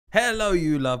Hello,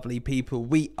 you lovely people.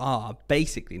 We are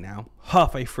basically now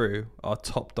halfway through our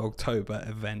Top Dogtober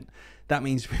event. That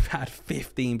means we've had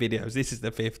 15 videos. This is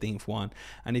the 15th one.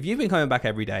 And if you've been coming back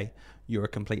every day, you're a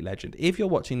complete legend. If you're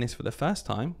watching this for the first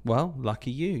time, well,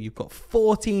 lucky you. You've got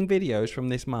 14 videos from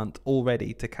this month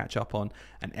already to catch up on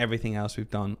and everything else we've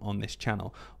done on this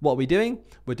channel. What are we doing?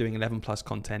 We're doing 11 plus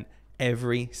content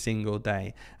every single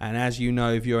day. And as you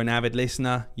know, if you're an avid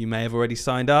listener, you may have already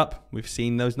signed up. We've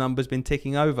seen those numbers been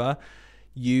ticking over.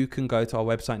 You can go to our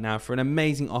website now for an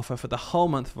amazing offer for the whole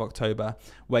month of October,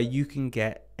 where you can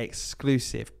get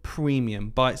exclusive premium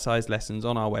bite-sized lessons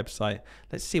on our website.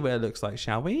 Let's see what it looks like,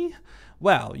 shall we?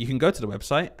 Well, you can go to the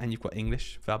website and you've got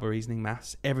English, verbal reasoning,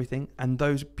 maths, everything, and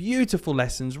those beautiful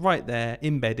lessons right there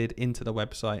embedded into the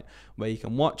website where you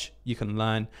can watch, you can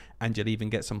learn, and you'll even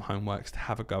get some homeworks to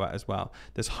have a go at as well.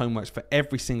 There's homeworks for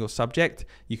every single subject.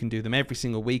 You can do them every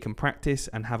single week and practice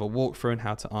and have a walkthrough on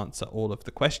how to answer all of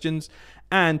the questions.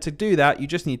 And to do that, you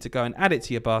just need to go and add it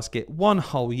to your basket, one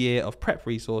whole year of prep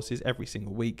resources every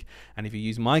single week. And if you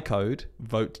use my code,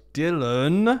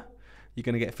 VOTEDYLAN, you're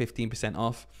going to get 15%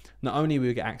 off. Not only will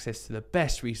you get access to the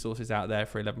best resources out there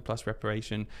for 11 plus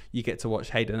preparation, you get to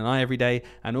watch Hayden and I every day.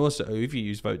 And also, if you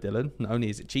use Vote Dylan, not only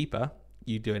is it cheaper,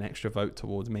 you do an extra vote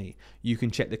towards me. You can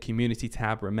check the community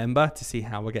tab, remember, to see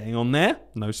how we're getting on there.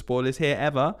 No spoilers here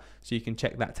ever. So you can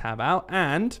check that tab out.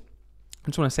 And I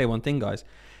just want to say one thing, guys.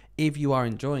 If you are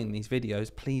enjoying these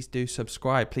videos, please do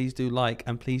subscribe, please do like,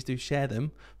 and please do share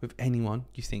them with anyone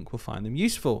you think will find them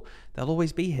useful. They'll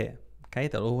always be here. Okay,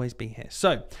 they'll always be here.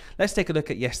 So let's take a look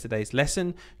at yesterday's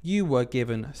lesson. You were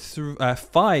given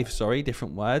five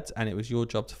different words, and it was your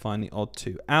job to find the odd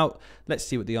two out. Let's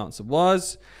see what the answer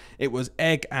was. It was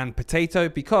egg and potato,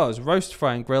 because roast,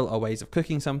 fry, and grill are ways of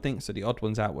cooking something. So the odd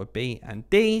ones out were B and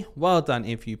D. Well done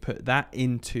if you put that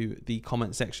into the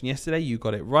comment section yesterday. You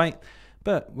got it right.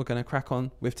 But we're going to crack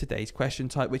on with today's question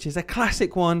type, which is a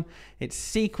classic one. It's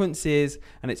sequences,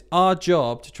 and it's our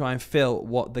job to try and fill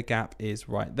what the gap is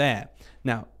right there.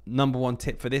 Now, number one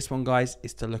tip for this one, guys,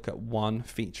 is to look at one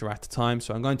feature at a time.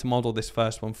 So I'm going to model this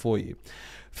first one for you.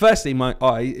 Firstly, my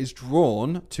eye is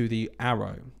drawn to the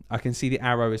arrow. I can see the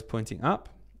arrow is pointing up.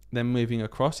 Then moving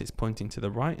across, it's pointing to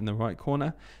the right in the right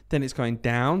corner. Then it's going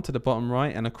down to the bottom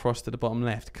right and across to the bottom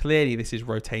left. Clearly, this is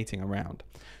rotating around.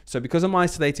 So because I'm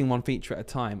isolating one feature at a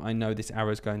time, I know this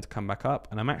arrow is going to come back up,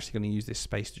 and I'm actually going to use this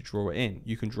space to draw it in.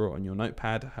 You can draw it on your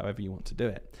notepad, however you want to do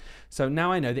it. So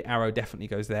now I know the arrow definitely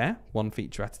goes there, one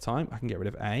feature at a time. I can get rid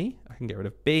of A, I can get rid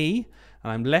of B,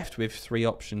 and I'm left with three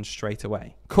options straight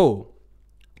away. Cool.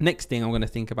 Next thing I'm going to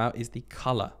think about is the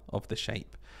color of the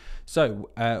shape. So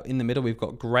in the middle, we've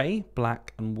got gray,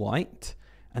 black, and white.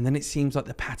 And then it seems like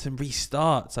the pattern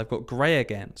restarts. I've got gray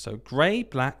again. So gray,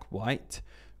 black, white,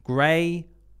 gray,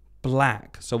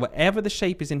 black. So whatever the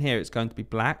shape is in here, it's going to be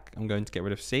black. I'm going to get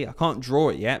rid of C. I can't draw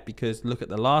it yet because look at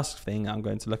the last thing I'm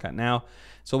going to look at now.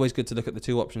 It's always good to look at the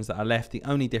two options that are left. The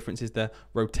only difference is the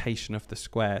rotation of the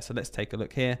square. So let's take a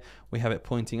look here. We have it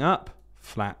pointing up,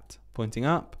 flat, pointing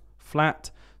up, flat.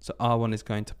 So R1 is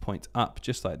going to point up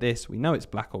just like this. We know it's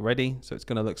black already, so it's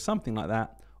going to look something like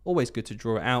that. Always good to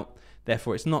draw it out.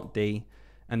 Therefore, it's not D,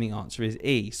 and the answer is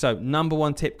E. So number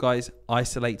one tip, guys,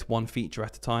 isolate one feature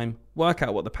at a time. Work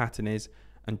out what the pattern is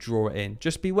and draw it in.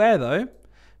 Just beware, though,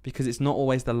 because it's not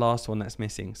always the last one that's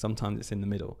missing. Sometimes it's in the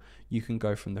middle. You can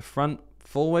go from the front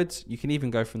forwards. You can even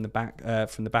go from the back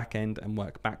end and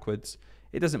work backwards.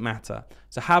 It doesn't matter.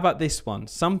 So how about this one?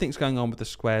 Something's going on with the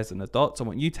squares and the dots. I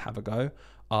want you to have a go.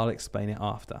 I'll explain it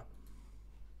after.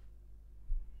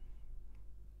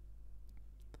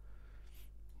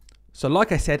 So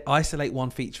like I said, isolate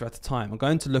one feature at a time. I'm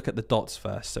going to look at the dots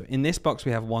first. So in this box,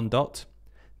 we have one dot.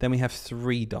 Then we have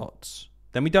three dots.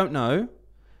 Then we don't know.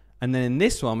 And then in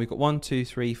this one, we've got 1, 2,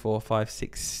 3, 4, 5,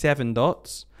 6, 7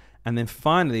 dots. And then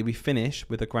finally, we finish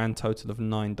with a grand total of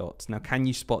 9 dots. Now, can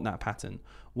you spot that pattern?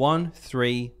 1,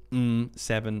 3,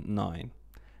 7, 9.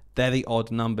 They're the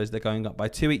odd numbers. They're going up by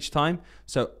 2 each time.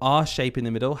 So our shape in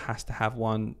the middle has to have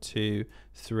 1, 2,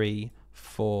 3,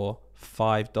 4,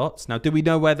 5 dots. Now, do we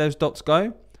know where those dots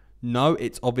go? No,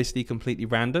 it's obviously completely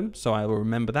random. So I will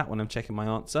remember that when I'm checking my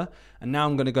answer. And now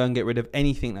I'm going to go and get rid of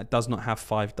anything that does not have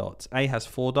 5 dots. A has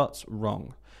 4 dots,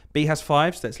 wrong. B has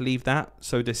 5, so let's leave that.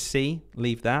 So does C,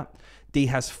 leave that. D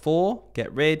has 4,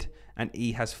 get rid. And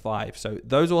E has 5. So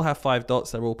those all have 5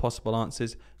 dots. They're all possible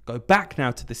answers. Go back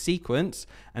now to the sequence,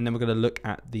 and then we're going to look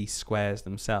at the squares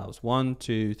themselves. 1,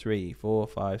 2, 3, 4,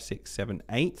 5, 6, 7,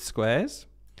 8 squares.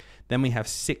 Then we have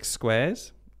 6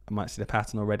 squares. I might see the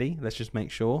pattern already. Let's just make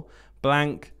sure.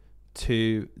 Blank,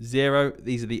 2, 0.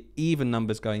 These are the even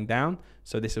numbers going down.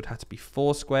 So this would have to be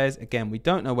 4 squares. Again, we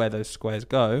don't know where those squares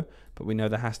go, but we know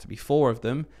there has to be 4 of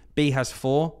them. B has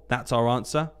 4. That's our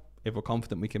answer. If we're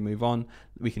confident we can move on,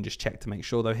 we can just check to make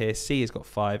sure though here. C has got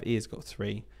 5, E has got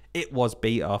 3. It was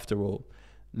B after all.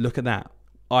 Look at that.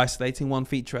 Isolating one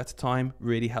feature at a time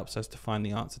really helps us to find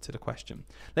the answer to the question.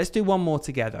 Let's do one more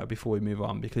together before we move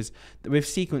on, because with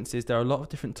sequences, there are a lot of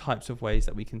different types of ways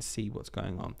that we can see what's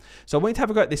going on. So I want you to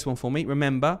have a go at this one for me.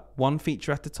 Remember, one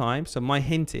feature at a time. So my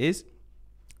hint is,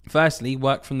 firstly,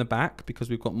 work from the back because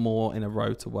we've got more in a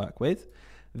row to work with.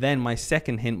 Then my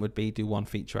second hint would be do one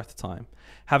feature at a time.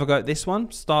 Have a go at this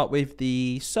one. Start with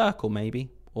the circle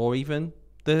maybe, or even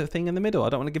the thing in the middle. I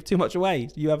don't want to give too much away.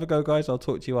 You have a go, guys. I'll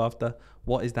talk to you after.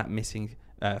 What is that missing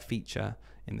feature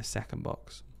in the second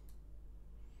box?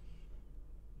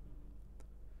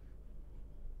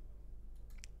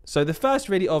 So the first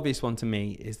really obvious one to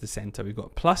me is the center. We've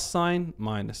got plus sign,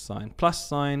 minus sign, plus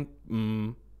sign,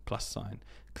 plus sign.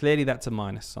 Clearly that's a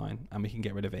minus sign and we can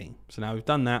get rid of E. So now we've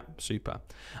done that, super.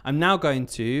 I'm now going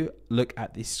to look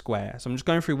at this square. So I'm just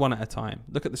going through one at a time.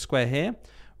 Look at the square here,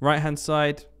 right-hand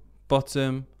side,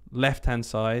 bottom, left-hand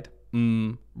side,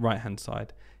 right-hand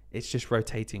side. It's just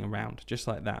rotating around, just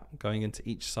like that, going into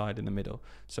each side in the middle.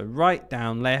 So right,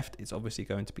 down, left, it's obviously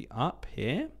going to be up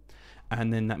here.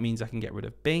 And then that means I can get rid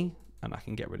of B and I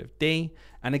can get rid of D.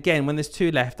 And again, when there's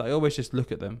 2 left, I always just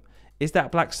look at them. Is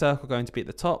that black circle going to be at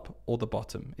the top or the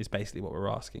bottom is basically what we're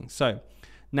asking. So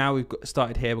now we've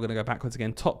started here, we're going to go backwards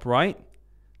again. Top right,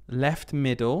 left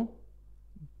middle,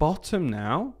 bottom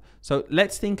now. So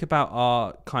let's think about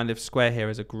our kind of square here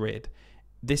as a grid.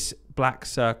 This black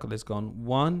circle has gone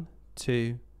 1,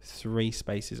 2, 3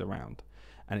 spaces around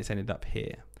and it's ended up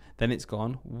here. Then it's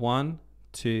gone 1,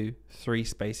 2, 3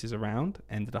 spaces around,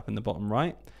 ended up in the bottom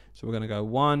right. So we're going to go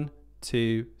 1,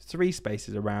 2, 3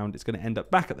 spaces around. It's going to end up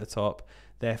back at the top.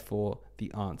 Therefore,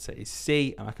 the answer is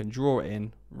C, and I can draw it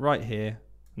in right here,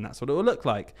 and that's what it will look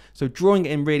like. So drawing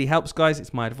it in really helps, guys.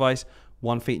 It's my advice.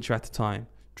 One feature at a time.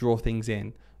 Draw things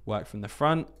in. Work from the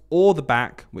front or the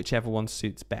back, whichever one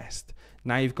suits best.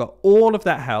 Now you've got all of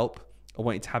that help. I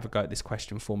want you to have a go at this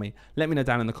question for me. Let me know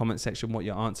down in the comment section what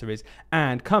your answer is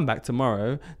and come back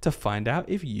tomorrow to find out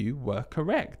if you were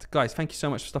correct. Guys, thank you so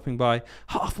much for stopping by.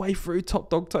 Halfway through Top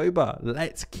Dogtober.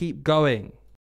 Let's keep going.